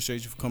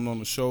Appreciate you for coming on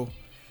the show.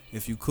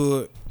 If you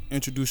could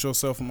introduce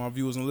yourself for my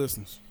viewers and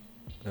listeners.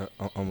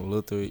 I'm a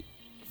little three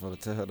for the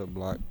Tehuta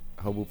block,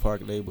 Humble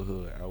Park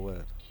neighborhood out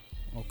west.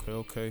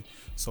 Okay.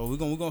 So we're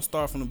gonna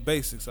start from the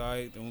basics, all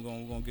right? Then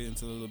we're gonna get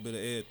into a little bit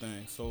of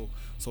everything.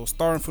 So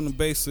starting from the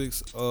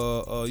basics,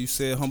 you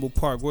said Humble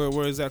Park.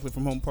 Where exactly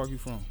from Humble Park you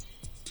from?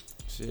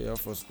 Shit, I'm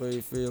from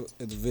Springfield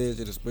in the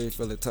village of the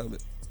Springfield and Tubman.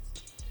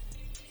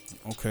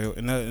 Okay,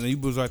 and you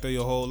was right there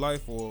your whole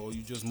life, or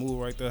you just moved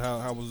right there?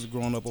 How was it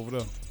growing up over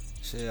there?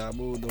 Shit, I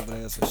moved over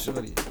there as a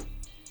shorty.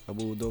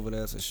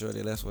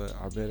 That's where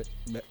I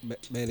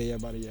met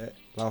everybody at.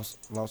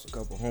 Lost a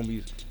couple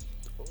homies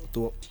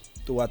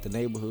throughout the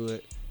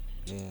neighborhood,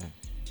 and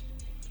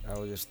I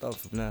was just stuck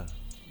from there.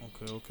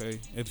 Okay.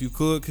 If you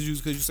could you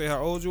say how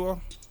old you are?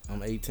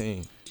 I'm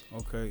 18.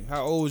 Okay.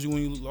 How old was you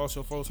when you lost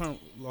your first homie?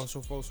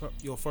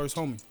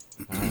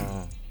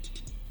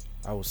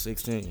 I was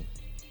 16.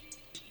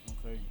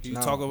 Okay. Can you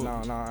talk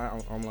about?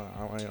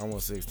 I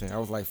was 16. I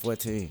was like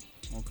 14.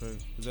 Okay.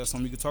 Is that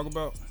something you could talk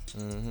about?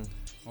 Mm-hmm.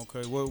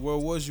 Okay. Where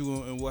was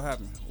you and what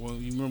happened? Well,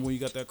 you remember when you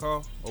got that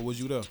call, or was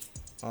you there?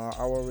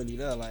 I wasn't really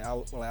there.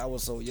 I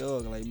was so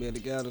young. Like me and the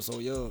guy was so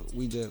young.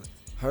 We just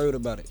heard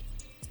about it.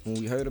 When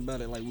we heard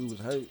about it, like we was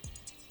hurt.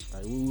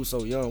 Like we was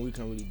so young, we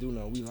couldn't really do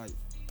nothing. We like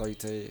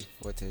 13,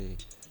 14,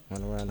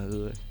 running around the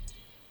hood.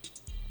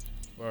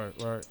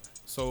 Right.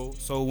 So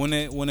when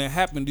it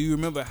happened, do you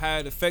remember how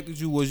it affected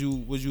you? Was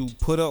you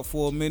put up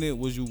for a minute?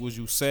 Was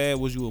you sad?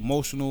 Was you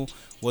emotional?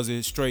 Was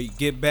it straight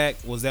get back?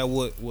 Was that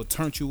what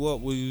turned you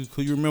up?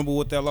 Could you remember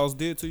what that loss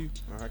did to you?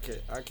 I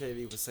can't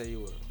even say it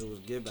was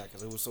get back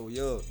because it was so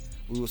young.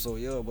 We were so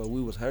young, but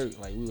we was hurt.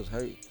 Like we was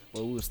hurt,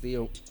 but we was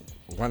still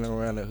running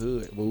around the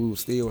hood. But we was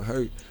still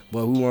hurt.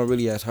 But we weren't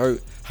really as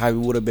hurt how we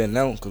would have been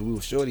now because we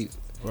was shorties.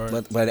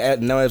 Right.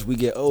 But now as we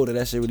get older,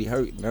 that shit really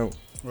hurt. No.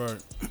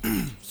 Right.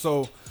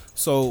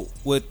 So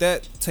with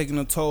that taking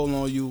a toll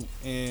on you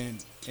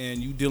and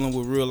you dealing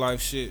with real life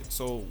shit,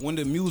 so when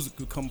did music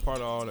become part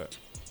of all that?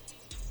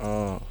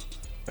 I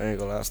ain't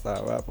gonna lie, I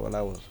started rapping when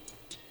I was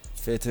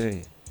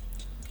 15.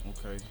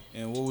 Okay.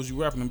 And what was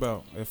you rapping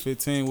about? At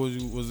 15, was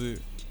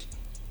it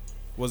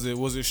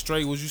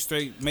straight? Was you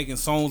straight making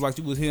songs like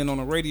you was hearing on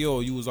the radio,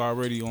 or you was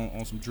already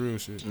on some drill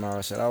shit?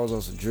 Nah, shit, I was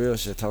on some drill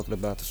shit talking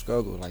about the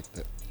struggle, like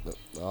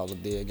all the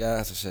dead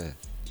guys and shit.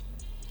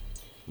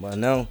 But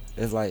now,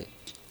 it's like,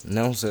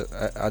 now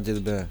I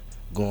just been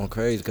going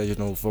crazy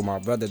because, for my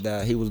brother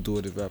died, he was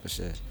doing this rapping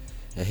shit.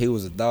 And he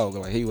was a dog,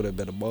 like he would have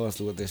been a boss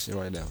doing this shit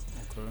right now.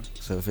 Okay.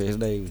 So his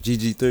name was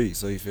GG3,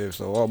 so you feel me?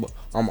 So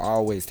I'm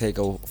always take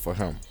over for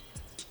him.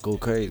 Go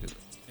crazy.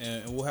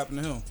 And what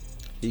happened to him?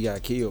 He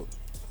got killed.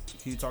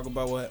 Can you talk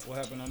about what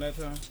happened on that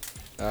time?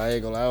 I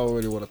ain't gonna lie, I don't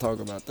really want to talk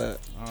about that.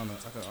 I can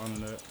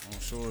honor that on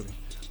shorty.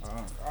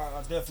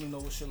 I definitely know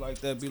what shit like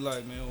that be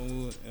like,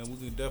 man, and we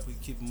can definitely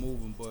keep it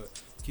moving, but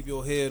keep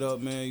your head up,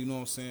 man. You know what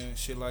I'm saying?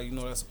 Shit like,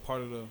 that's a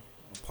part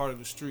of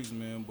the streets,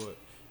 man. But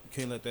you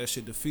can't let that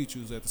shit defeat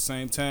you. At the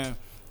same time,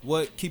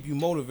 what keep you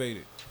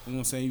motivated? You know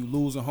what I'm saying? You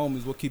losing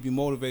homies. What keep you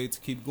motivated to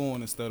keep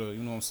going instead of,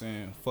 you know what I'm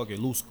saying? Fuck it,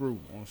 loose screw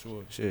on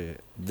short.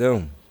 Shit,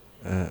 them,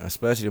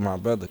 especially my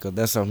brother, cause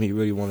that's something he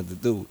really wanted to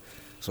do.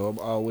 So I'm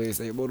always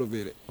stay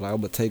motivated. Like I'm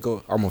gonna take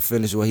over. I'm gonna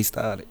finish what he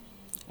started.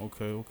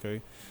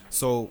 Okay.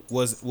 So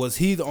was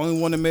he the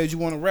only one that made you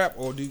want to rap,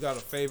 or do you got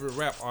a favorite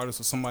rap artist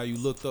or somebody you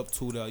looked up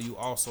to that you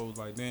also was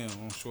like, damn,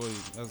 I'm sure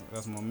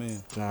that's my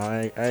man? Nah,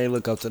 I ain't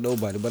look up to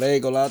nobody, but I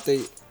ain't gonna lie.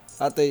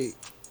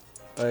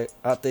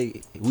 I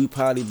think we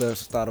probably better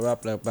start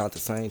rapping about the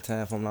same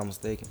time, if I'm not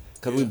mistaken.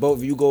 Cause we both,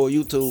 if you go on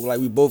YouTube, like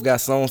we both got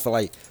songs for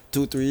like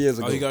 2-3 years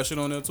ago. Oh, you got shit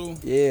on there too?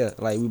 Yeah,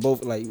 like we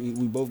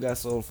both got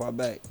songs far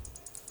back.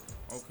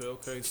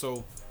 Okay.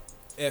 So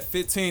at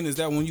 15, is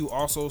that when you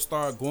also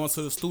start going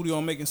to the studio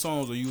and making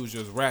songs, or you was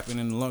just rapping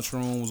in the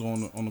lunchrooms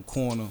on the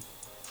corner?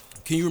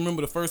 Can you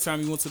remember the first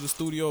time you went to the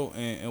studio,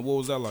 and what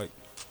was that like?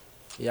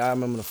 Yeah, I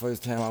remember the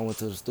first time I went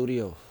to the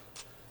studio.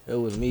 It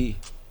was me.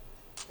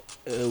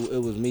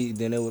 It was me.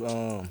 Then it was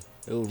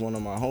one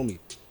of my homies.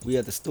 We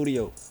at the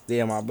studio.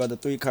 Then my brother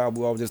 3 called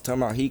me. I was just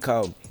talking about. He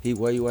called me. He,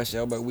 where you at,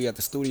 shit? But we at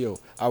the studio.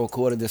 I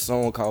recorded this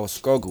song called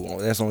Struggle.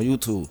 That's on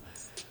YouTube.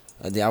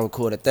 And then I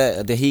recorded that.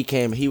 And then he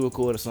came. He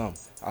recorded something.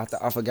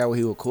 I forgot what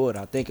he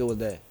recorded. I think it was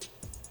that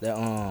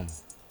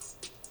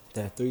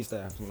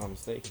 3-star, if I'm not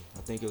mistaken.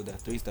 I think it was that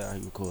 3-star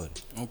he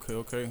recorded.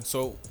 Okay.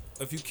 So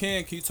if you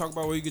can you talk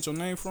about where you get your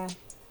name from?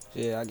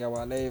 Yeah, I got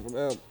my name from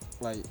him.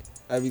 Like,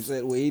 as you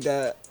said, when he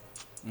died,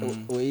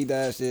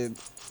 shit,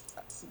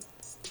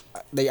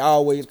 they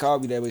always call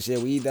me that, but shit,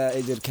 when he died,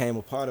 it just became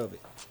a part of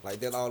it. Like,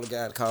 that's all the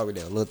guys call me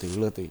that, Lil 3.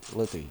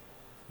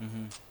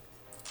 Mm-hmm.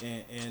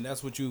 And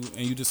that's what you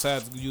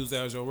decided to use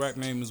that as your rap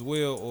name as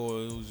well,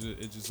 or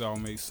it just all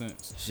made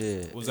sense?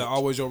 Shit. Was that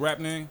always your rap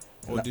name,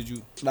 or did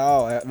you?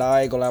 No,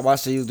 I ain't gonna lie. My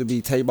shit used to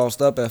be Tay Bossed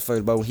Up at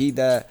first, but when he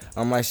died,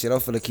 I'm like, shit, I'm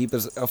finna keep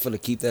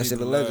that shit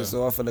a legend,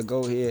 so I'm finna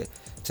go ahead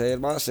change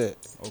my shit.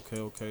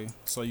 Okay.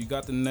 So you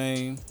got the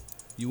name,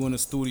 you in the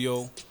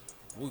studio.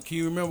 Can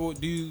you remember?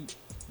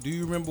 Do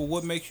you remember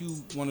what makes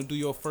you want to do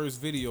your first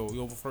video,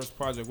 your first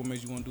project? What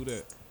made you want to do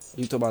that?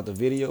 You talk about the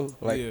video,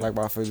 like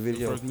my first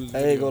video. First music I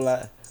ain't video. gonna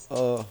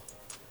lie.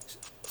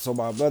 So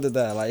my brother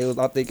died. Like it was,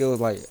 I think it was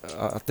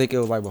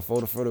like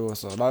before the funeral or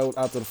so. Not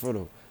after the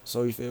funeral.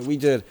 So you feel?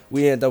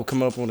 We ended up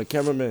coming up on the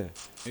cameraman.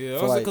 Yeah,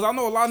 So, like- because I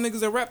know a lot of niggas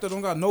that rap that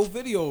don't got no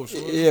videos.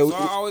 Sure. Yeah, So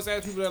I always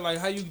ask people that, like,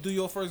 how you do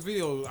your first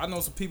video. I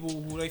know some people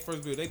who they first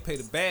video, they pay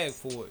the bag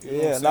for it. You know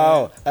Yeah, what I'm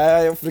no,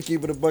 I ain't finna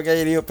keep it a buck. I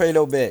ain't even pay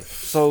no back.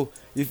 So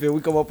you feel?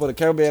 We come up on the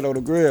cameraman on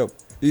the grill.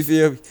 You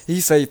feel?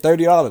 He say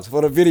 $30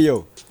 for the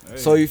video. Hey.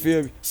 So you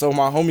feel me? So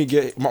my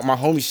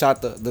homie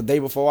shot the day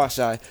before I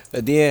shot,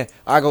 and then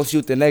I go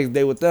shoot the next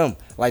day with them.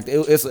 Like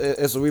it's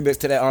a remix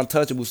to that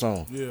Untouchable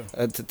song. Yeah.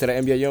 To the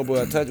NBA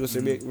YoungBoy Untouchable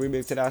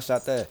remix to that. I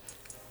shot that.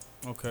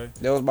 Okay.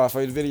 That was my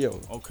first video.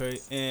 Okay.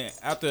 And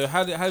after,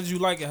 how did you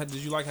like it? Did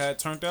you like how it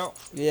turned out?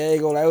 Yeah, I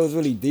ain't gonna lie, it was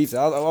really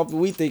decent.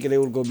 We thinking it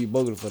was gonna be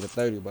bogus for the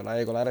 30, but I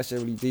ain't gonna lie, that shit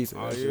really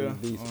decent. Oh That shit yeah.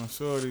 really decent. I'm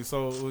sure.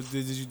 So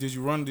did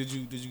you run? Did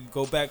you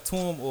go back to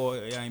him, or I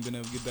ain't been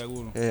able to get back with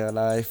him? Yeah,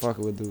 nah, I ain't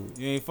fucking with dude.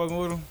 You ain't fucking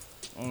with him?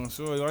 I'm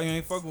sure. Why you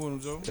ain't fucking with him,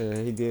 Joe?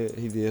 Yeah,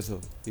 he did some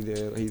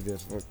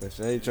fuck that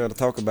shit. I ain't trying to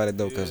talk about it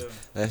though, cause Yeah.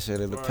 that shit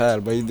in the Right,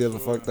 past, but he I'm did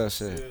some sure. fuck that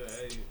shit. Yeah,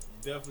 hey,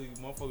 definitely,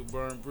 motherfucker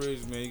burn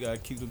bridges, man. You gotta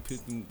keep them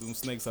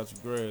snakes out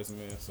your grass,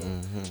 man. So,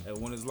 and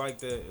when it's like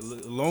that,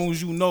 as long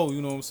as you know what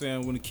I'm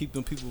saying, when to keep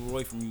them people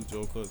away from you,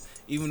 Joe. Cause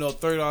even though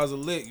 $30 a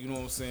lick, you know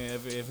what I'm saying,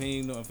 if he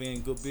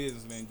ain't good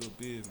business, it ain't good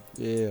business.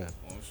 Yeah.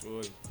 I'm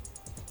sure.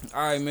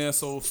 All right, man.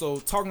 So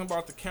talking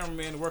about the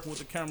cameraman, working with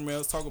the cameraman,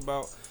 let's talk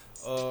about.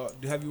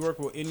 Have you worked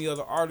with any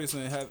other artists,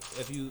 and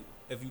if you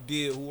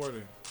did, who were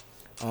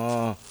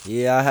they?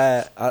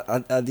 Yeah,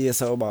 I did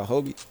something about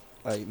Hobie.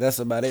 Like that's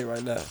about it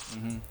right now.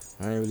 Mm-hmm.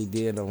 I ain't really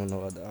did no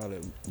other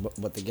artist,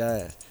 but the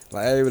guys.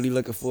 Like I ain't really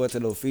looking forward to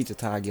no feature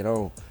till I get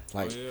on.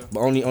 Like, yeah. but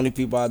only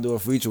people I do a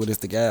feature with is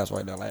the guys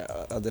right now. Like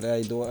other than that,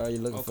 I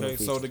ain't looking for no Okay,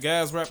 feature. so the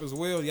guys rap as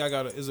well.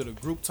 Y'all is it a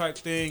group type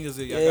thing? Is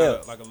it y'all Yeah.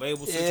 got like a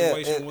label Yeah,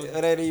 situation?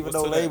 it ain't even what's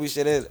no to that? label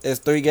shit. It's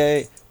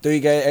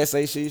 3-gang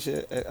SAC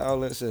shit, all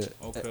that shit.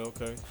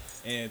 Okay.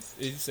 And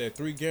you said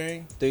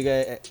 3-gang.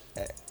 3-gang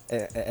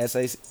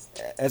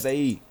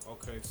SAE.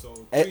 Okay, so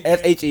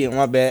 3-gang. SHE,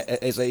 my bad,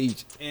 SAE.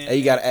 And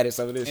you gotta add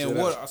some of this shit. And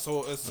up. what?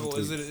 So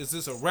is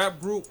this a rap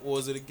group or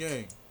is it a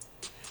gang?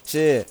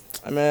 Shit,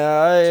 I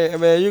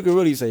mean, you can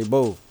really say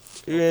both.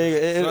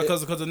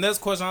 Because the next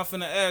question I'm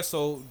finna ask,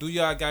 so do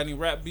y'all got any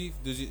rap beef?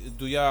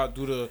 Do y'all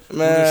do the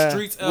Man,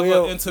 streets ever we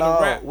don't- into no,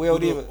 the rap? we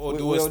don't Do the- even- or we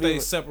do it don't stay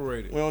even-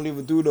 separated? We don't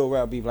even do no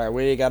rap beef. Like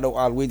we ain't got no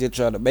odds. We just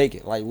trying to make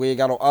it. Like we ain't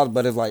got no odds,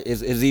 but it's like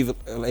it's even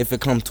if it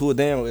come to it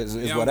down, it's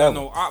Y'all don't whatever.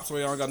 got no ops, or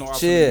y'all don't got no ops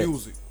Shit. in the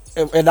music.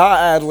 In our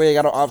eyes, we ain't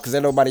got no odds because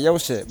ain't nobody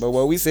else shit. But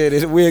what we said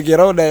is we'll get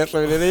on that,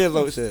 so it is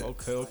no shit.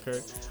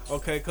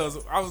 Okay, cause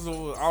I was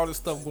with all this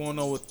stuff going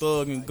on with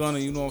Thug and Gunna,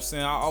 you know what I'm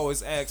saying? I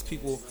always ask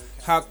people,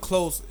 how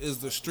close is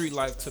the street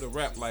life to the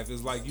rap life?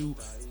 Is like you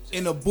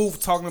in a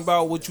booth talking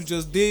about what you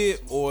just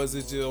did, or is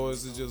it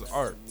just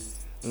art?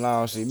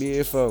 No, see, me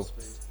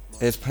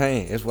it's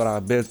pain. It's what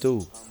I've been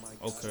through.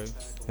 Okay,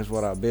 It's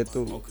what I've been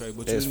through.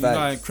 but It's you're fact.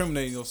 not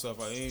incriminating yourself.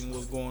 Like, ain't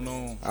what's going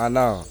on. I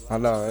know. It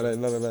ain't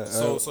none of that.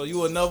 So you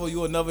would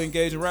never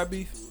engage in rap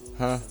beef?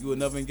 Huh? You would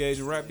never engage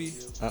in rap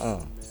beef?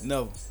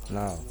 Never.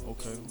 No.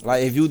 Okay.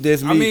 Like if you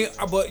diss me, I mean,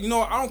 but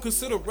I don't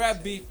consider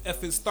rap beef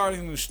if it's starting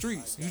in the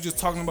streets. You just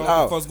talking about No.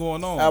 what the fuck's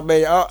going on. I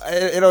mean,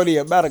 it don't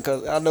even matter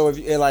because I know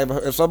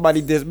if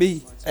somebody diss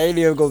me, I ain't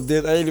even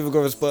gonna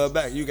respond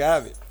back. You can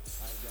have it.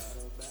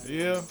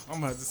 Yeah, I'm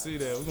gonna have to see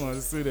that. We're gonna have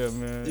to see that,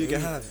 man. You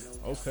can have it.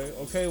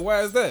 Okay.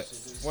 Why is that?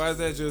 Why is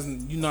that just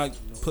you not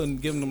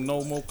giving them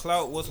no more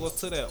clout? What's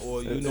to that?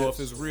 Or you know if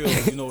it's real,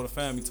 the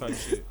family type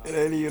shit. It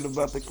ain't even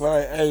about the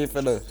client. I ain't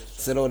finna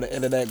sit on the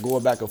internet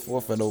going back and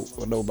forth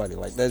with nobody.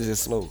 Like that's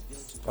just slow.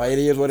 Like it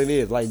is what it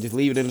is. Like just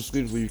leave it in the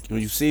streets.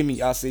 When you see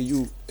me, I see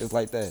you. It's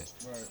like that.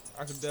 Right.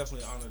 I could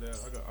definitely honor that.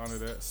 I could honor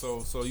that.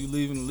 So you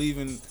leave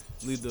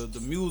the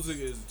music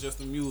is just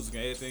the music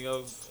and everything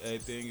else. I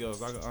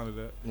can honor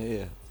that.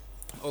 Yeah.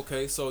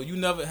 Okay, so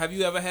have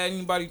you ever had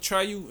anybody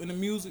try you in the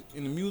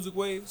music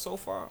wave so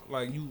far?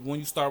 Like when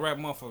you start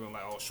rapping, motherfucker,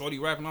 like, oh, shorty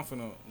rapping, I'm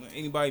finna,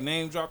 anybody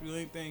name drop you or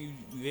anything?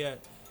 You had?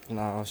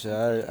 Nah, shit.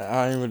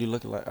 I ain't really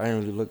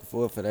looking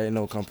forward for that. Ain't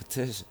no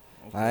competition.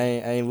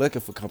 Okay. I ain't looking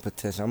for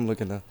competition. I'm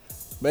looking to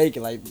make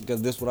it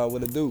because this what I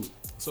wanna do.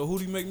 So who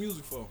do you make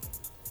music for?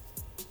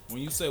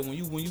 When you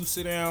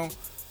sit down,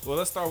 well,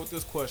 let's start with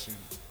this question.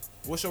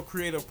 What's your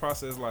creative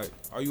process like?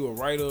 Are you a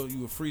writer?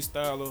 You a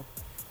freestyler?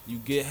 You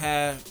get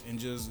high and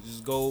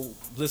just go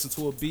listen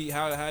to a beat?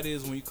 How it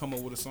is when you come up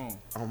with a song?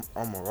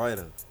 I'm a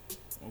writer.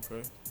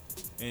 Okay.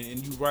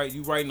 And you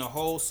writing a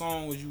whole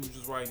song, or you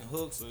just writing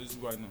hooks, or is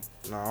you writing?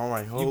 No, I'm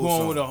writing whole You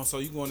going song. with so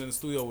you going in the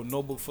studio with a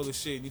notebook full of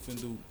shit and you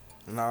finna do.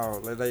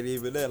 No, it ain't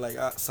even that. Like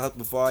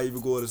before I even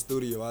go to the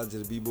studio, I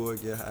just B-boy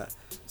get high,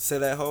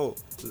 sit at home,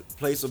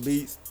 play some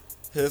beats,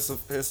 hear some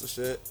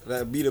shit,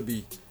 that beat a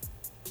beat.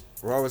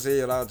 Raw as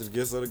hell, I'll just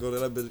get something to go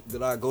to that.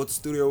 Then I go to the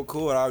studio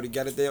record. I already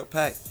got it there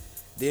packed.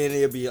 Then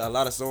there'll be a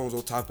lot of songs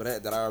on top of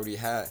that I already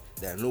had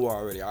that I knew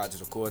already. I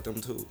just record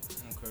them too.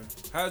 Okay.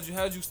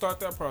 How'd you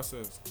start that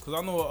process? Cause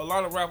I know a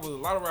lot of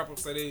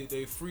rappers say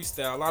they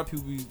freestyle. A lot of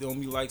people don't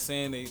be like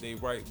saying they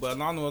write,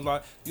 but I know a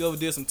lot. You ever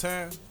did some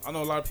time? I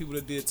know a lot of people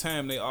that did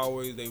time. They write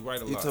a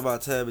lot. You talking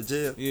about time in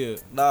jail? Yeah.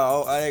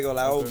 No, I ain't gonna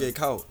lie. I won't Okay. get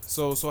caught.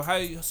 So how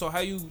you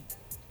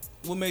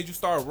what made you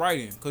start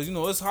writing? Cause you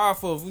know it's hard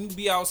when you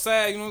be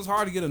outside. You know it's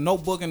hard to get a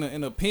notebook and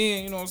a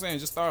pen. You know what I'm saying?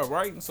 Just start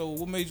writing. So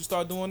what made you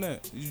start doing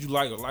that? Did you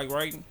like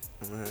writing?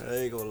 Man, I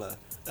ain't gonna lie.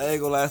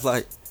 It's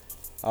like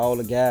all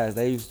the guys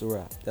they used to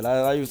rap. That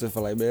I used to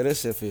feel like, man, this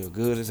shit feel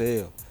good as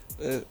hell.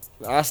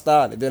 I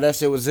started. Then that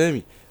shit was in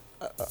me.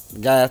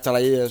 Guys tell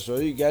like, yeah, so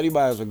you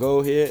might as well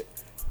go ahead,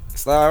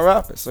 start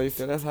rapping. So you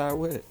feel that's how it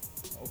went.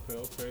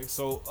 Okay.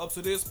 So up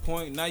to this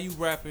point, now you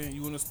rapping.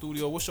 You in the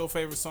studio. What's your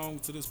favorite song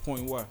to this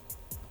point? Why?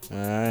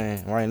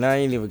 Right now I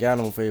ain't even got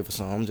no favorite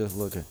song. I'm just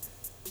looking.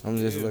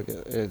 Looking.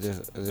 It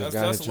just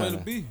That's the way to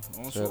be.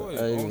 On short.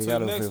 On to the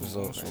next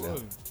one.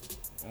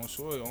 On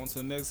short. On to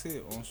the next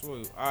hit. On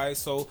short. All right.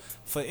 So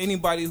for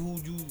anybody who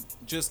you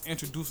just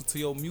introducing to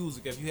your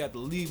music, if you had to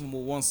leave them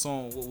with one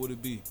song, what would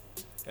it be?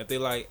 If they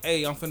like,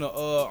 hey, I'm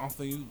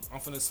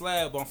finna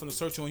slab, but I'm finna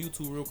search you on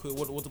YouTube real quick.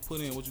 What to put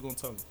in? What you gonna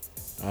tell me?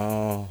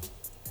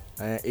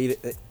 Either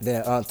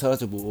that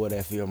Untouchable or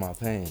that Feel My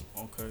Pain.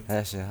 Okay.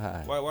 That shit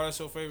high. Why that's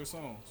your favorite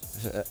songs?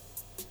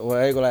 Well,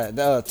 I ain't gonna lie,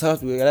 that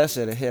Untouchable, that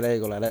shit a hit. I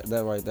ain't gonna lie,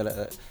 that right,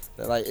 that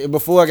like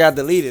before I got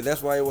deleted.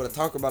 That's why I wanna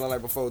talk about it.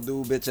 Like before,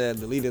 dude, bitch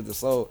had deleted the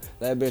song.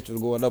 That bitch was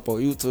going up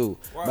on YouTube,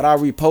 Why? but I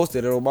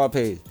reposted it on my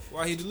page.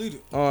 Why he deleted?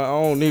 I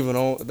don't even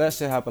know. That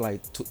shit happened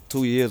like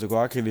 2 years ago.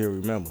 I can't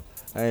even remember.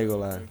 I ain't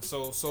gonna lie. Okay.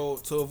 So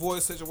to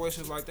avoid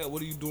situations like that,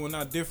 what are you doing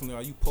now differently?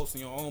 Are you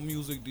posting your own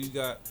music? Do you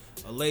got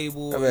a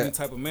label, or any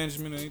type of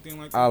management or anything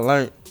like that? I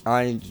learned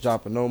I ain't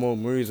dropping no more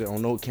music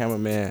on no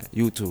cameraman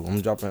YouTube.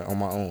 I'm dropping on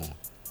my own.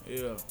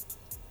 Yeah.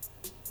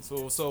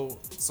 So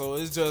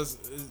it's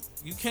just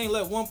you can't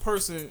let one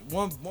person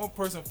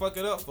fuck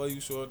it up for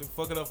you, shorty.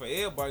 Fuck it up for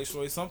everybody,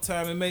 shorty.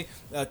 Sometimes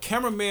a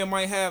cameraman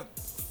might have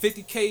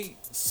 50K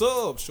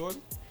subs,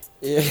 shorty.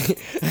 Yeah,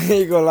 I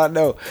ain't gonna lie,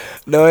 no,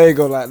 I ain't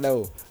gonna lie,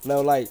 no,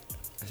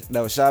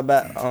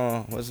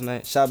 Shabbat, what's his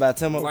name? Shabbat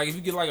Timo. Like if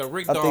you get like a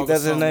Rick I Dog think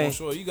that's or something, his name.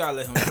 Sure, you gotta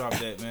let him drop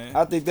that, man.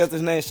 I think that's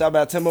his name,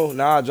 Shabbat Timo.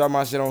 Now I drop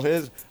my shit on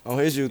his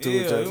YouTube Yeah,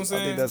 you know channel. what I'm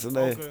saying? I think that's his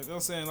name. Okay, you know what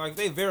I'm saying? Like,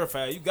 they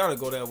verify, you gotta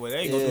go that way. They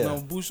ain't gonna do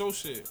nothing boost your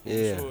shit.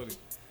 Yeah. Shorty.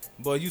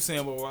 But you saying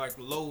about like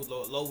low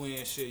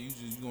end shit, you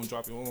gonna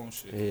drop your own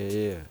shit.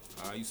 Yeah.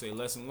 You say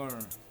lesson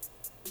learned.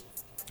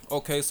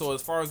 Okay, so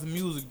as far as the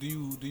music, do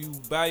you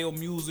buy your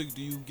music?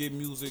 Do you get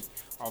music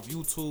off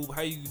YouTube?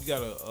 How you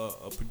got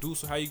a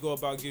producer? How you go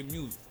about getting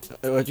music?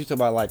 What you talking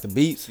about, like the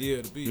beats?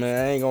 Yeah, the beats. Man,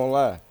 I ain't gonna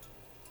lie.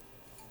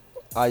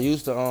 I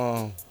used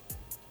to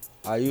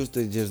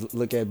just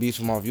look at beats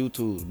from off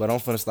YouTube, but I'm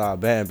finna start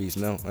buying beats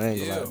now. I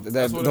ain't gonna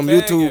lie. Them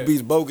YouTube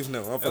beats bogus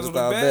now. I'm finna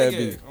start buying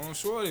beats. I'm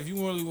sure if you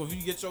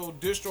get your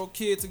distro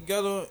kid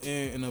together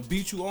and a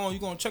beat you on, you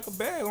gonna check a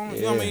bag on it.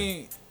 You know what I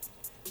mean?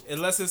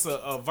 Unless it's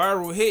a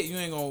viral hit, you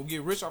ain't gonna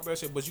get rich off that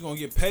shit, but you gonna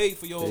get paid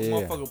for your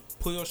motherfucker.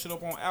 Put your shit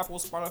up on Apple,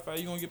 Spotify,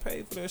 you gonna get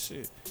paid for that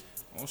shit.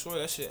 I'm sure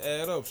that shit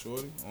add up,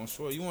 shorty. I'm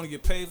sure you wanna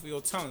get paid for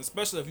your talent,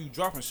 especially if you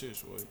dropping shit,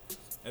 shorty.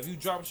 If you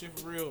dropping shit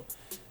for real,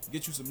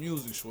 get you some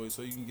music, shorty,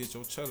 so you can get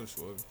your cheddar,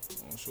 shorty.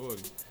 On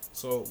shorty.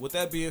 So with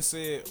that being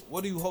said,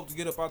 what do you hope to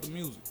get up out the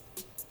music?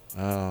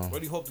 What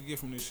do you hope to get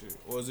from this shit,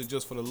 or is it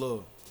just for the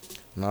love?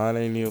 No, it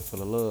ain't even for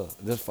the love.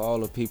 Just for all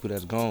the people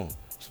that's gone.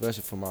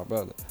 Especially for my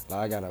brother. Like,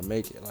 I gotta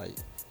make it. Like,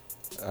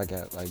 I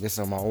got, like, this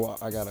on my wall.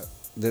 I gotta,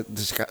 the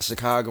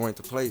Chicago ain't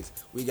the place.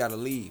 We gotta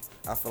leave.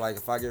 I feel like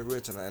if I get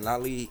rich and I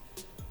leave,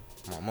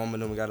 my mom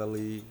and them gotta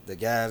leave. The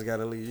guys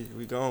gotta leave.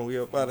 We gone. We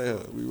up out of here.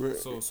 We rich.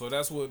 So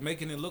that's what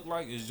making it look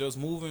like is just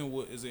moving.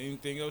 What is there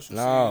anything else you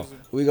no, see?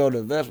 we go to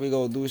invest. We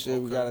go do shit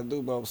we gotta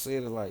do. But I'm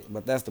saying it like,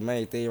 but that's the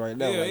main thing right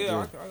now. Yeah,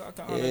 I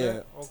can honor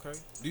that. Okay.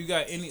 Do you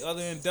got any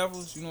other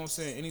endeavors? You know what I'm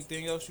saying?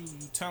 Anything else you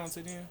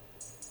talented in?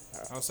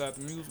 Outside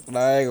the music? But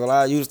I ain't gonna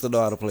lie, I used to know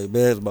how to play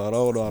basketball. I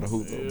don't know how to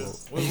hoop no more.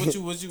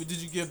 Did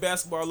you get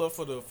basketball up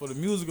for the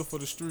music or for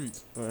the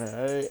streets? I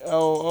ain't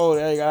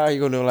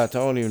gonna know, like, I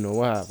don't even know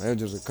what happened.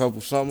 It was just a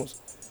couple summers.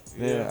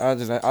 Yeah,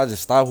 I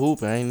just stopped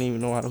hooping. I ain't even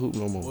know how to hoop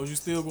no more. Was you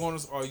still going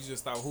to, or you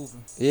just stopped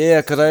hooping?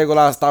 Yeah, cause I ain't gonna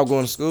lie, I stopped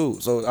going to school.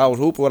 So I was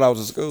hooping when I was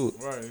in school.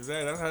 Right,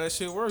 exactly. That's how that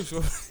shit works,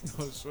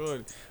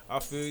 shorty. I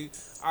feel you.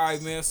 All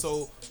right, man.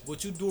 So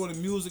what you doing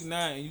in music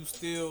now, and you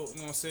still, you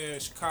know what I'm saying,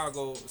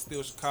 Chicago,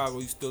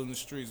 you still in the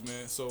streets,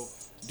 man. So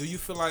do you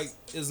feel like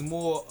it's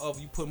more of,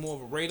 you put more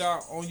of a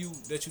radar on you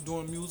that you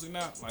doing music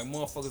now? Like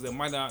motherfuckers that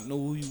might not know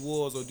who you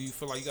was, or do you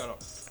feel like you gotta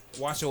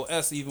watch your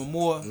S even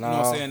more? You know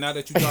what I'm saying? Now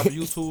that you dropping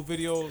YouTube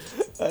videos,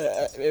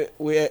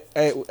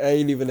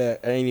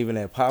 I ain't even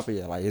that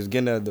popular yet. Like, it's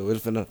getting there though.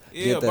 It's finna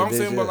get but I'm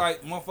saying, but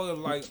like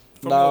motherfuckers like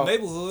from the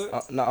neighborhood.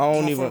 I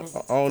don't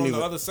even.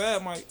 The other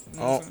side, might. You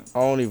know I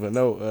don't even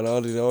know. I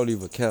don't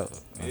even care.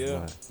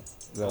 Yeah.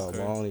 No,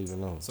 okay. I don't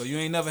even know. So you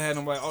ain't never had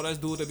them like, oh, that's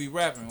dude that be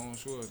rapping. I'm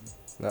sure.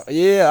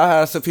 Yeah, I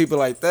had some people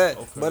like that.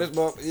 Okay. But it's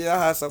more, yeah,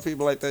 I had some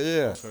people like that,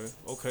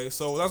 yeah. Okay.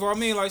 So that's what I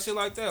mean, like shit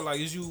like that. Like,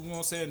 is you know what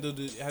I'm saying?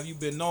 Have you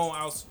been known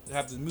out?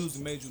 Have the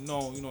music made you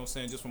known? You know what I'm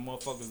saying? Just from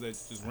motherfuckers that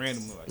just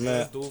randomly like, yeah,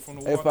 let's do it from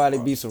the It walk. probably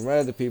be some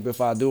random people.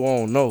 If I do, I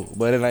don't know.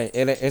 But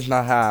it's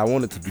not how I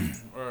want it to be.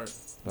 Right.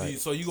 Like,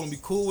 So you gonna be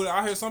cool with it?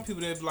 I hear some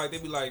people that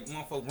be like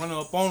motherfucker running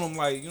up on them,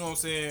 like, you know what I'm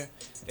saying?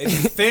 They be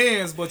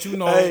fans, but you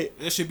know hey,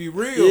 it should be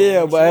real.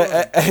 Yeah,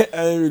 but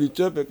I ain't really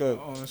tripping,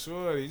 cause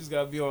sure, you just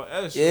gotta be on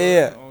S.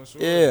 yeah,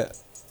 yeah.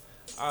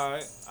 All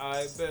right,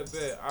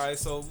 bet. All right,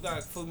 so we got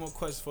a few more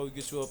questions before we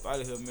get you up out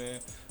of here, man.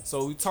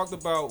 So we talked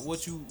about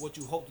what you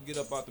hope to get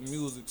up out the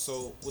music.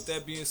 So with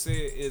that being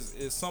said, is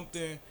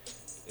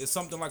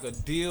something like a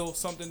deal,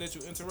 something that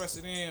you're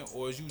interested in,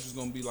 or is you just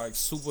gonna be like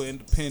super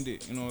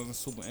independent? You know,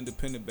 super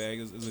independent bag.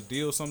 Is a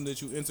deal something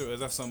that you interested? Is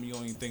that something you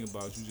don't even think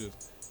about? You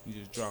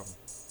just drop it.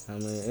 I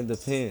mean, it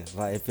depends.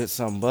 Like if it's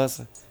something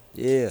busting,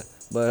 yeah.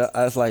 But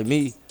it's like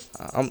me.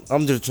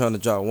 I'm just trying to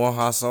drop one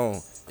hot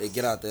song and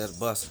get out there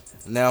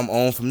busting. Now I'm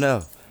on from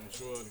there.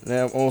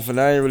 Now I'm on from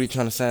there. I ain't really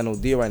trying to sign no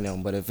deal right now.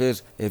 But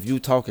if you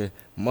talking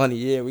money,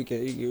 yeah, we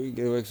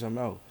can work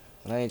something out.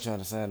 But I ain't trying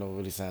to sign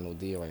no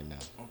deal right now.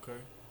 Okay.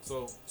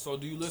 So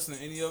do you listen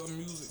to any other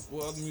music?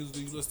 What other music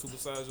do you listen to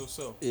besides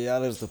yourself? Yeah, I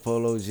listen to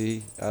Polo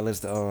G. I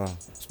listen to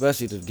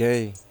especially the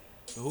Game.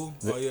 The who?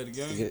 Oh yeah, the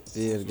Game.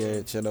 Yeah, the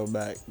Game. Chill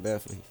back,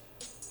 definitely.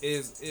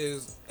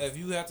 Is if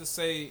you have to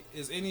say,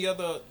 is any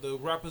other the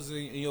rappers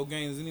in your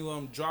game, is any of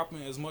them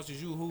dropping as much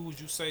as you? Who would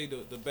you say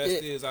the best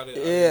is out of?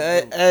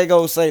 Yeah, I ain't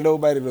gonna say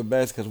nobody the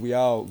best because we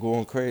all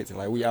going crazy.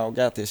 Like we all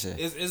got this shit.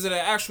 Is it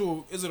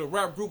a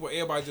rap group or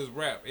everybody just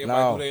rap?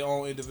 Everybody do their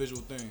own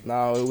individual thing.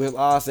 No,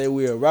 I'll say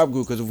we a rap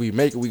group because if we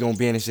make it, we gonna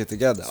be in this shit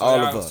together. So all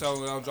of us.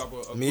 I'll drop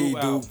a Me,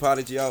 group Duke,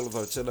 Prodigy, all of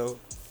us. Chillo,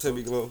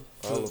 Timmy Glow,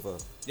 all of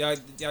us. Y'all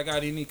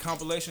got any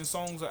compilation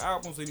songs or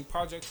albums, any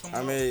projects coming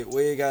out? I mean,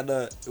 we ain't got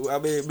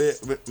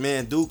me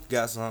and Duke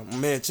got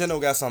some. Me and Chino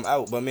got some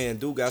out, but me and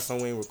Duke got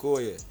some we ain't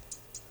record yet.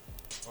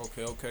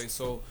 Okay.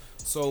 So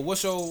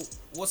what's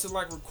it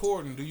like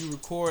recording? Do you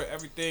record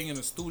everything in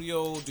the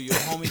studio? Do your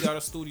homie got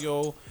a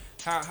studio?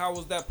 How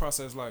was that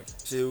process like?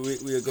 Shit,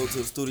 we'll go to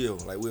the studio.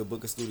 Like we'll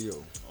book a studio.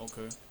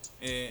 Okay.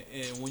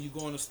 And when you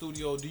go in the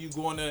studio, do you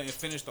go in there and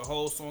finish the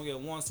whole song at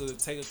once? Does it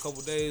take a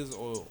couple days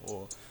or?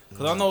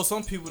 Because I know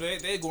some people,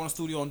 they go in the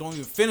studio and don't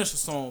even finish a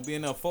song. Be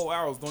in there 4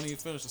 hours, don't even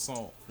finish the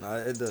song. Nah,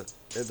 it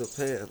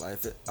depends. Like,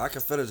 I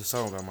can finish the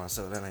song by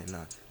myself, that ain't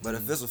nothing. But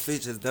if it's a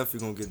feature, it's definitely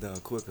going to get done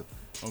quicker.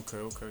 Okay.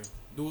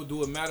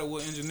 Do it matter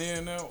what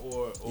engineering there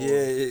or? Yeah,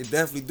 it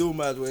definitely do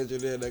matter what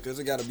engineering there because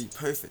it got to be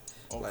perfect.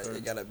 Okay. Like,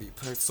 it got to be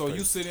perfect. So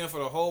you sit in for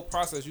the whole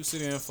process? You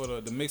sit in for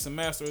the mix and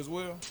master as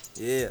well?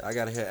 Yeah, I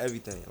got to hear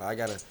everything. Like,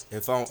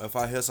 if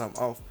I hear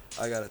something off,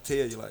 I got to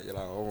tell you, like, I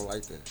don't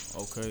like that.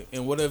 Okay.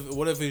 And what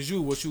if it's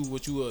you?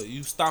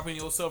 You stopping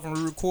yourself from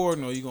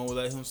re-recording or you going to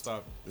let him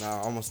stop it? Nah,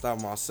 I'm going to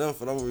stop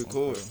myself and I'm going to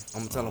record. Okay.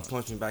 I'm going to tell him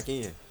punch me back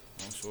in.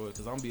 I'm sure,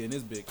 because I'm being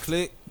this big.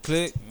 Click.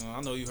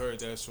 I know you heard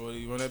that,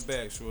 shorty. Run that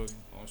back, shorty.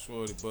 On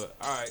shorty. But,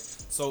 all right.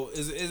 So,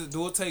 is it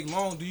do it take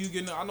long? Do you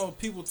get I know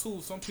people, too.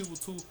 Some people,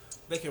 too,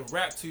 they can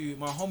rap to you.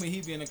 My homie,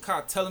 he be in the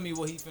car telling me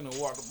what he finna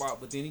walk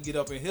about, but then he get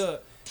up in here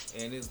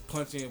and it's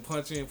punching. You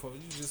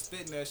just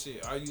spitting that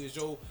shit. Is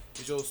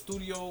your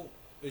studio,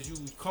 is you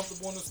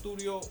comfortable in the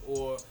studio,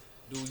 or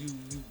do you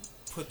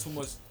put too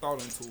much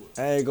thought into it?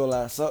 I ain't gonna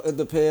lie. So it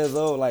depends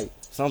though. Like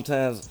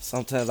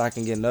sometimes I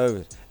can get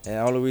nervous, and the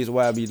only reason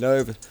why I be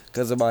nervous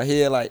because in my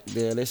head, like,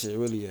 damn, this shit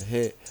really a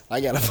hit. I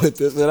gotta put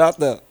this shit out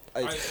there.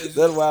 Like,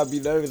 that's why I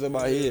be nervous in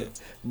my head.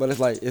 But it's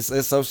like it's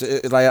some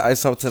shit. It's like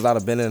sometimes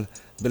I've been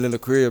in the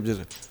crib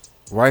just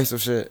write some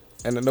shit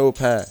in the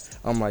notepad.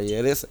 I'm like,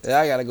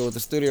 I gotta go to the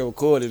studio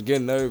record this,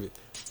 getting nervous,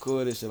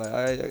 record this shit.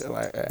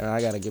 And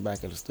I gotta get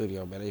back in the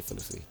studio, man. They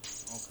finna see.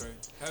 Okay.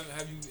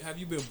 Have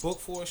you been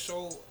booked for a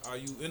show? Are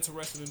you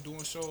interested in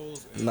doing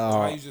shows? No.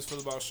 How you just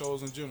feel about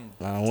shows in general?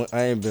 Nah,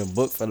 I ain't been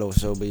booked for no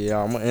show, but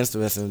yeah, I'm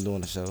interested in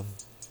doing the show.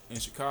 In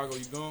Chicago,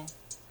 you going?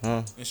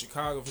 Huh? In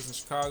Chicago, if it's in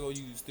Chicago,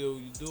 you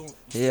do?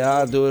 Yeah,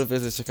 I'll do it if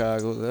it's in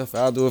Chicago.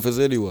 I'll do it if it's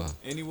anywhere.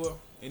 Anywhere?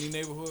 Any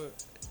neighborhood?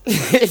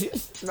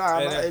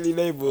 Not any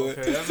neighborhood.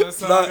 Okay,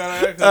 that's what I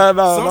gotta ask.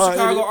 Some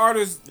Chicago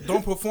artists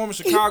don't perform in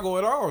Chicago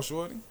at all,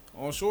 shorty.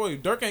 On shorty.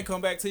 Dirk ain't come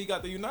back till he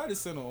got the United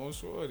Center on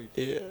shorty.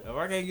 Yeah. If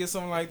I can't get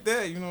something like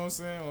that, you know what I'm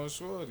saying, on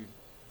shorty.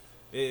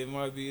 It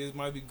might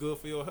be good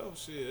for your health,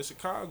 shit. It's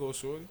Chicago,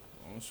 shorty.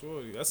 On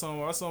shorty. That's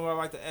something I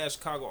like to ask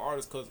Chicago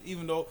artists, cause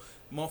even though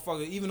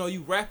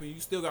you rapping, you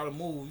still gotta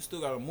move. You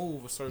still gotta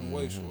move a certain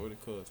way, shorty,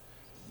 cause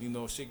you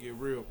know shit get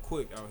real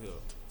quick out here.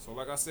 So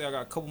like I said, I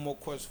got a couple more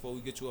questions before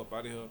we get you up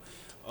out of here.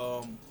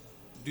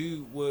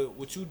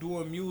 What you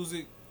doing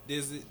music?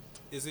 Is it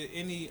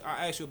any?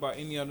 I asked you about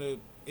anything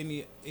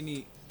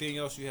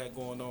else you had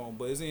going on,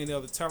 but is there any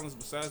other talents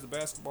besides the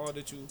basketball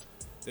that you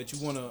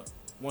wanna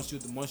once you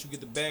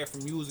get the bag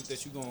from music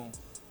that you gonna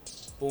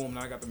boom?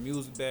 Now I got the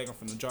music bag. I'm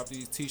finna drop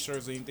these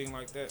t-shirts or anything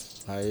like that.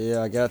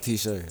 Yeah, I got a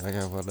t-shirt. I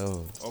got one of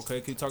those. Okay,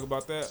 can you talk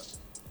about that?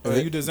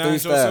 You designed it Three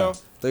style.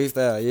 yourself? 3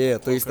 style, yeah,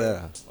 3 Okay.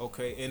 style.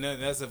 Okay, and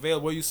that's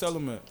available. Where you sell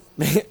them at?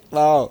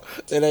 No,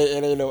 it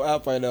ain't no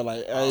app right now.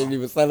 Like I ain't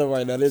even selling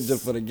right now. This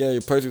just for the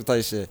game, purchase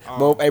type shit.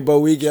 Oh. But hey, but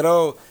we get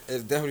on,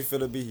 it's definitely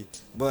finna be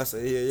bust.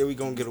 Yeah, we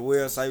gonna get a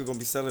website. We gonna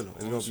be selling them.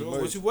 It's gonna Sure. be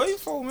What merch. you waiting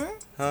for, man?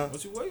 Huh?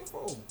 What you waiting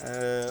for?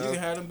 You can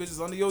have them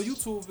bitches under your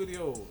YouTube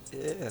videos.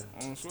 Yeah.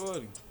 On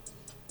shorty.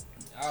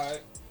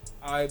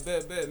 Alright,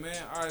 bet, man.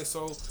 Alright,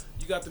 so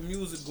you got the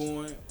music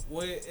going.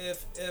 What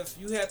if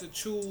you had to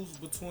choose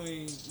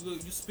between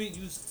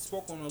you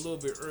spoke on it a little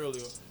bit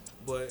earlier,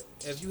 but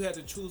if you had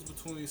to choose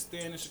between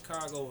staying in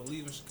Chicago and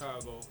leaving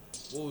Chicago,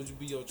 what would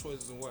be your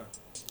choices and why?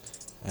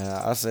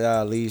 I say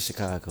I'll leave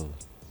Chicago.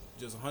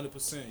 Just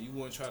 100%. You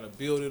wouldn't try to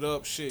build it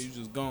up. Shit, you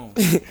just gone.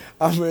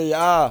 I mean,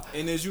 y'all.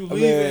 And as you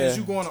leaving, is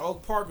you going to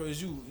Oak Park or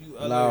is you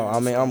LA? No, I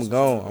mean I'm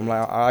gone. I'm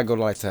like I go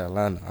like to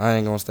Atlanta. I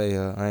ain't gonna stay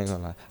here. I ain't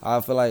gonna lie.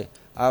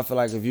 I feel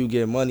like if you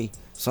get money,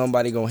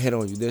 somebody gonna hit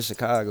on you. This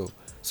Chicago.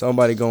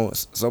 Somebody gonna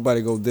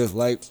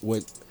dislike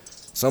what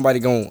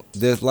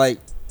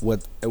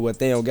what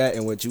they don't got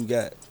and what you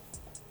got.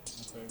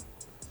 Okay.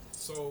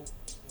 So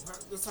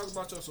let's talk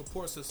about your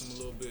support system a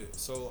little bit.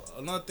 So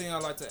another thing I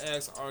like to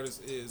ask artists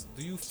is,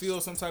 do you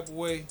feel some type of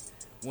way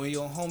when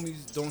your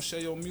homies don't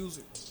share your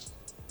music?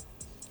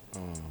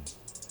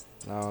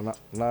 No,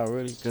 not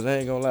really. Cause I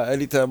ain't gonna lie.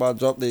 Anytime I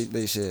drop,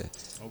 they share.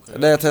 Okay.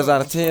 9 times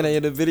out of 10, they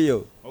in the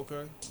video.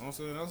 Okay. I'm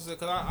saying that's it.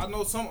 Cause I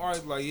know some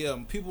artists like, yeah,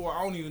 people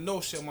I don't even know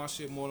share my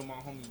shit more than my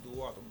homies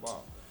do out the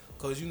box.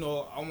 Cause you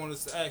know, I wanted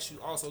to ask you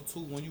also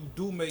too, when you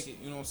do make it,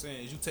 you know what I'm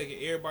saying, is you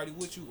taking everybody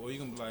with you, or you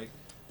gonna be like,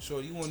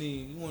 sure, you won't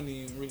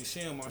even really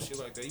share my shit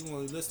like that. You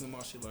won't even listen to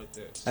my shit like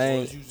that.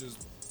 Or is you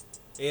just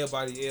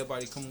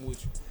everybody coming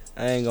with you?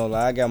 I ain't gonna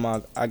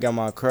lie. I got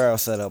my crowd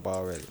set up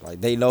already.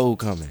 Like they know who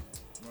coming.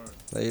 Right.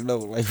 They know.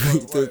 Like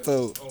Right.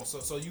 so. Oh,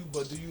 so you,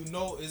 but do you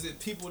know? Is it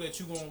people that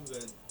you gonna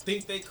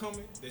think they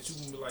coming that you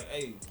gonna be like,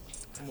 hey,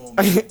 come on,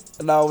 man.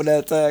 Now when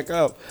that time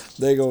come,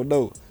 they gonna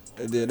know.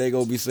 And then they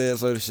gonna be saying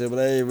certain shit, but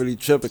they ain't really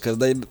tripping because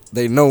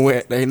they know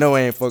I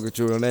ain't fuck with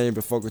you and they ain't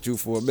been fuck with you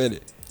for a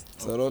minute.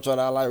 So don't try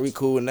to act like we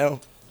cool now.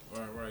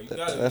 Right.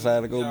 That's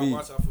how it go be.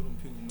 Watch out for them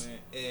people, man.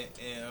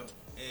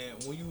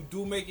 And when you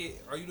do make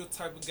it, are you the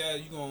type of guy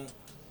you gonna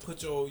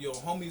put your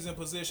homies in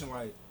position?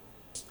 Like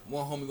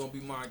one homie gonna be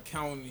my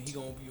accountant, and he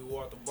gonna be your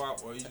Walter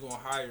Bop, or you gonna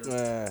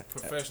hire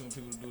professional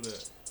people to do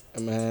that?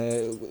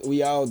 Man,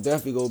 we all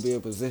definitely gonna be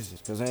in position.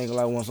 Cause I ain't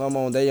gonna lie, once I'm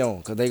on, they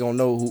on. Cause they gonna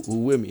know who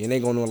with me, and they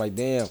gonna know like,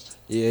 damn,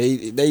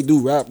 yeah, they do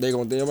rap. They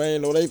gonna damn, I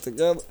ain't know they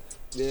together.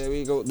 Yeah,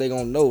 they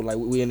gonna know like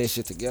we in this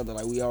shit together.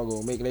 Like we all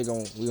gonna make it.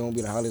 We gonna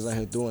be the hottest out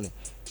here doing it.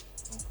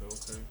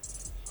 Okay.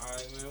 All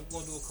right, man. We're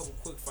gonna do a couple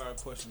quick fire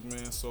questions,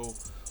 man. So,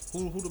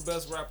 who the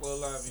best rapper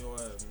alive in your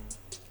ass,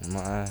 man? In my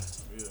eye.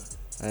 Yeah.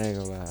 I ain't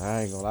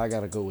gonna lie. I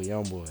gotta go with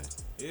Youngboy.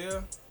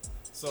 Yeah.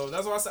 So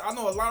that's why I said I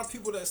know a lot of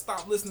people that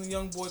stopped listening to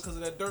Youngboy because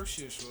of that dirt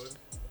shit, shorty.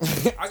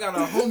 I got a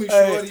homie,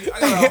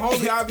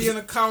 shorty. I be in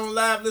the comment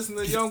live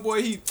listening to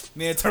Youngboy. He,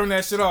 man, turn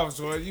that shit off,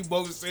 shorty. You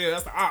bogus said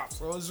that's the ops,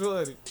 so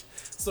shorty.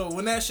 So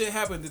when that shit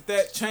happened, did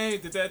that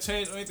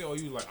change or anything? Or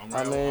you like, I'm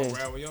riding with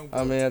Youngboy?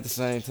 I mean, at the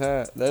same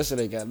time, that shit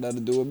ain't got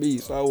nothing to do with me,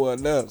 so I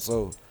wasn't there.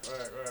 So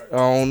right. I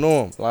don't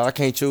know him. Like I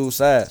can't choose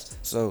sides.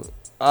 So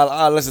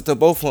I listen to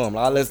both of them.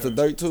 I listen to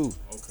Dirt too.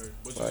 Okay,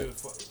 but like, you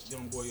just fuck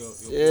Youngboy your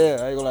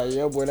yeah, I ain't gonna lie,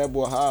 yeah, boy, that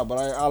boy hard. But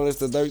I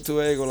listen to Dirt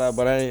too. I ain't gonna lie,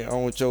 but I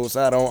don't choose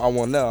side. I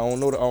want know. I don't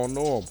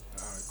know him. Alright,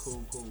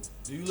 cool.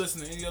 Do you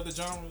listen to any other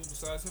genres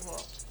besides hip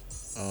hop?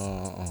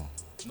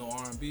 No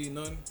R&B,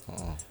 nothing.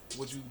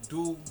 Would you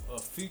do a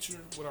feature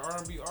with an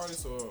R&B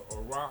artist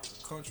or rock,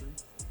 country?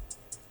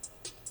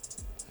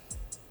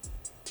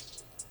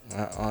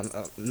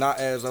 Not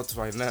as up to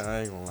right now. I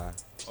ain't gonna lie.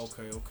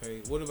 Okay.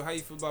 How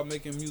you feel about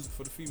making music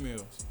for the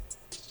females?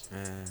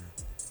 Man,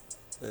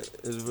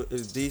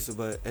 it's decent,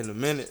 but in a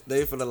minute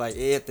they feel like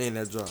everything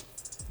that drop.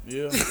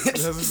 Yeah, that's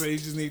what I say. You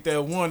just need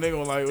that one. They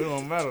gonna like it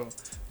don't matter.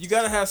 You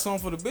gotta have some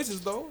for the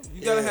bitches though.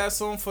 You gotta have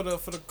some for the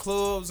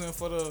clubs and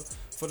for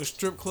the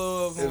strip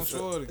clubs. It's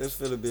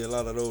finna be a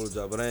lot of those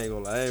jobs, but I ain't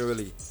gonna lie. I ain't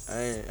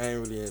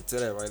really into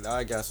that right now.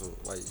 I got some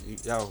like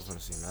y'all was gonna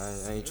see me.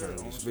 I ain't trying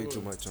to speak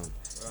too much on it.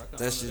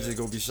 That shit just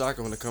gonna be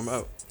shocking when it come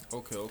out.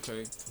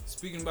 Okay.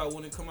 Speaking about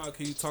when it come out,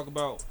 can you talk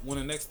about when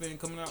the next thing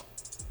coming out?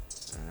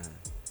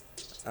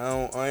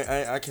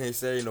 I can't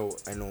say ain't no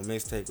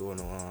mixtape or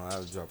no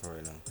I'll drop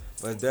right now.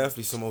 But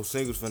definitely some more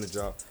singles finna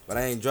drop. But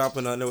I ain't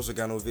dropping nothing else. I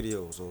got no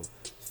videos, so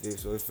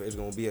it's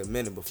gonna be a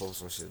minute before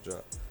some shit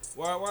drop.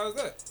 Why is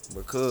that?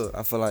 Because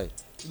I feel like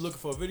you looking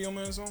for a video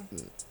man song?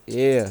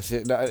 Yeah,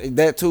 shit,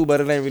 that too,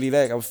 but it ain't really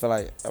that. I feel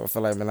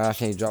like man, I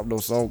can't drop no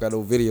song, got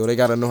no video. They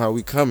gotta know how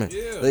we coming.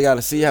 Yeah. They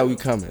gotta see how we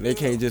coming. They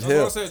can't just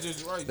hear.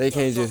 They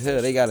can't just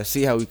hear. They gotta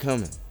see how we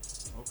coming.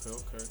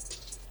 Okay.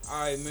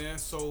 All right, man.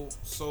 So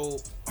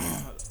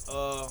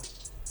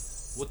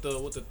with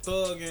the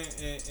Thug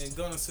and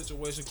Gunna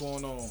situation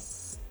going on,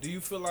 do you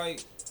feel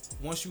like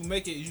once you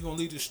make it, you gonna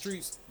leave the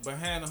streets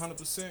behind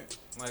 100%.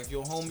 Like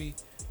your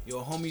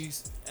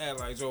homies act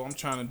like, Joe, I'm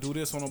trying to do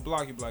this on the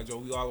block. You be like, Joe,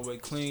 we all the way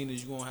clean.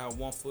 Is you gonna have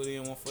 1 foot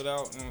in, 1 foot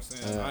out? You know what I'm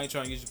saying? I ain't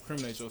trying to get you to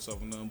incriminate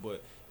yourself or nothing,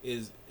 but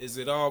is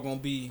it all gonna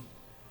be?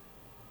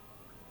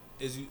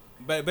 Is you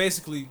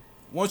basically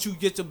once you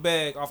get your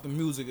bag off the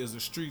music, is the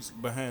streets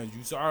behind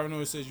you? So I already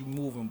know it says you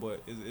moving,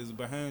 but is it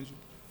behind you?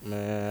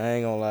 Man, I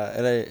ain't gonna lie.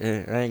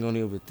 I ain't gonna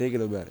even be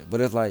thinking about it.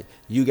 But it's like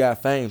you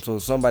got fame, so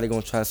somebody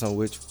gonna try something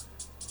with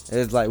you.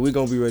 It's like we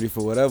gonna be ready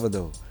for whatever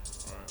though.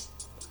 Right.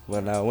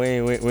 But now we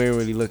ain't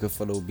really looking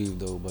for no beef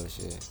though. But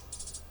shit,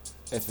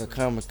 if it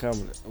come. What it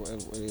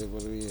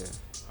is.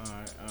 All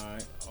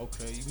right.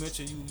 Okay, you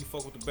mentioned you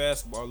fuck with the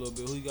basketball a little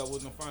bit. Who you got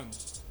with in the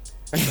finals?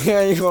 I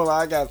ain't gonna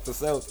lie, I got the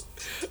Celtics.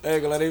 I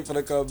ain't gonna lie, they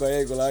finna come back. I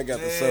ain't gonna lie, I got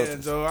the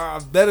Celtics. Joe, I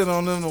betted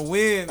on them to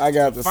win. I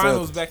got the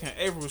finals Celtics. back in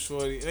April,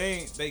 shorty.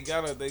 They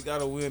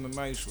gotta win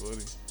tonight,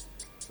 shorty.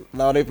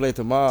 No, they play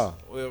tomorrow.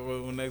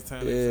 Well, next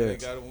time they say they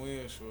gotta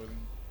win, shorty.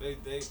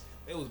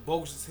 They was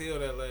bogus as hell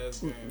that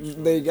last game.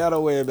 Shorty. They gotta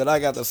win, but I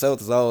got the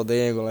Celtics all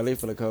day. Ain't gonna lie, they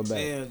finna come back.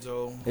 Man,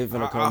 Joe, They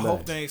finna come I back.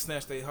 hope they ain't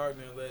snatched their heart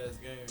in their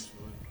last game,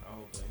 shorty. I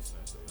hope they ain't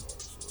snatched their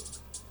heart, shorty.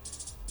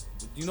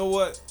 But you know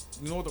what?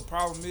 You know what the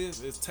problem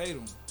is? It's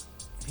Tatum.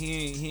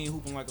 He ain't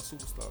hooping like a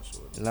superstar,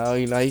 shorty. No,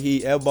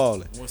 he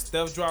airballing. When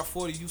Steph drop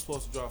 40, you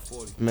supposed to drop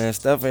 40. Man,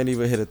 Steph ain't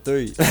even hit a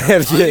 3. Yeah,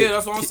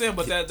 that's what I'm saying.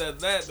 But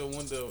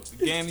the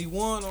game he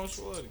won on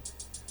shorty,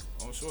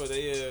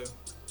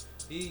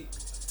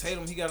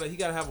 Tatum he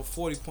gotta have a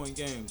 40-point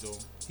game, Joe.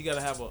 He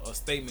gotta have a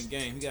statement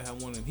game. He gotta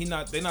have one of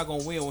them. They not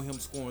gonna win with him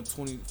scoring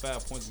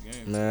 25 points a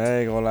game. Man, I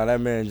ain't gonna lie, that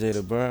man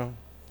Jada Brown,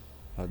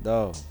 a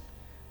dog.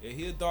 Yeah,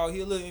 he a dog. He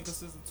a little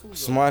inconsistent too. Though.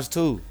 Smarts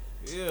too.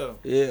 Yeah.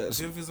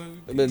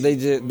 But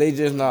they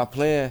just not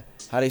playing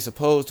how they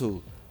supposed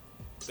to.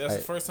 That's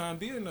the first time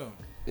being there.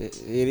 It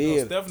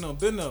is. Steph done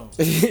been there.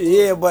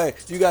 Yeah, but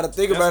you gotta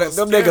think That's about it. what's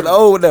Them scary. niggas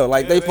old though.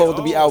 Like Yeah, they they supposed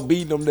to be old.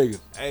 outbeating them niggas.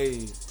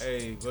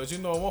 Hey, but you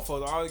know,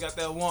 motherfucker always got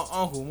that one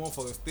uncle.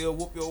 Motherfucker still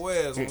whoop your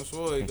ass on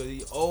shorty because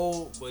he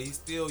old, but he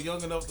still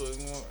young enough to.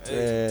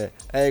 Yeah,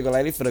 I ain't gonna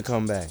lie, they finna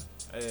come back.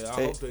 Hey, I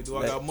hope they do.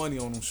 I got money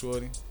on them,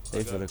 shorty.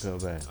 They finna come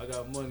back. I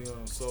got money on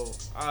them. So,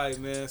 alright,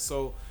 man.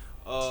 So,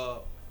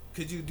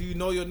 do you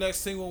know your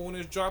next single when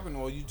it's dropping,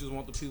 or you just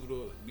want the people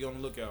to be on the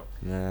lookout?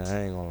 Man,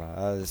 I ain't gonna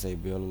lie. I just say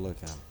be on the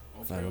lookout.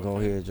 Okay, Like, go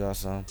ahead and drop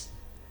something.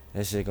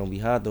 That shit gonna be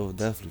hot though,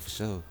 definitely for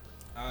sure.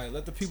 Alright,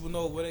 let the people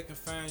know where they can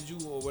find you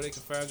or where they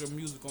can find your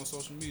music on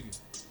social media.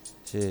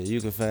 Shit, you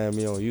can find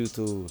me on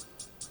YouTube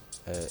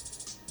at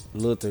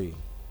Lil 3.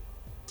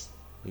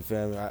 You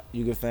feel me?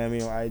 You can find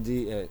me on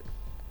IG at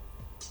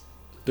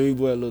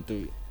 3boy Lil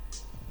 3.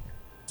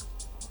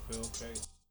 Okay.